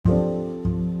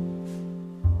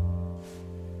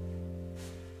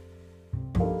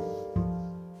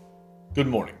Good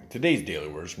morning. Today's daily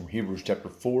words from Hebrews chapter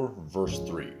 4, verse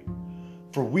 3.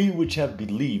 For we which have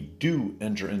believed do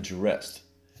enter into rest,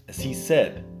 as he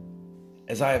said,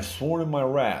 as I have sworn in my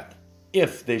wrath,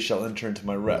 if they shall enter into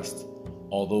my rest,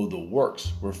 although the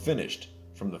works were finished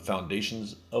from the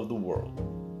foundations of the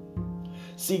world.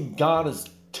 See, God is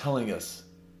telling us,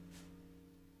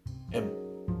 and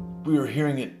we are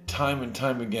hearing it time and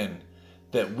time again,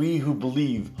 that we who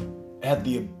believe have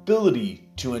the ability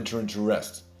to enter into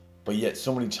rest. But yet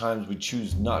so many times we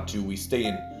choose not to. We stay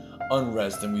in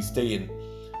unrest and we stay in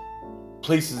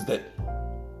places that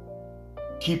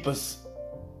keep us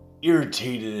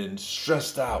irritated and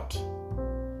stressed out.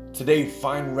 Today,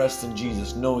 find rest in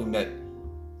Jesus, knowing that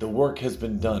the work has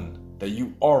been done, that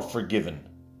you are forgiven,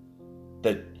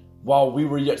 that while we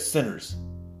were yet sinners,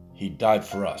 he died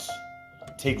for us.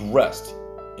 Take rest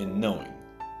in knowing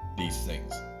these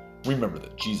things. Remember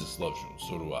that Jesus loves you, and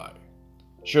so do I.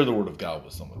 Share the word of God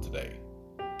with someone today.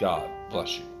 God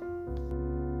bless you.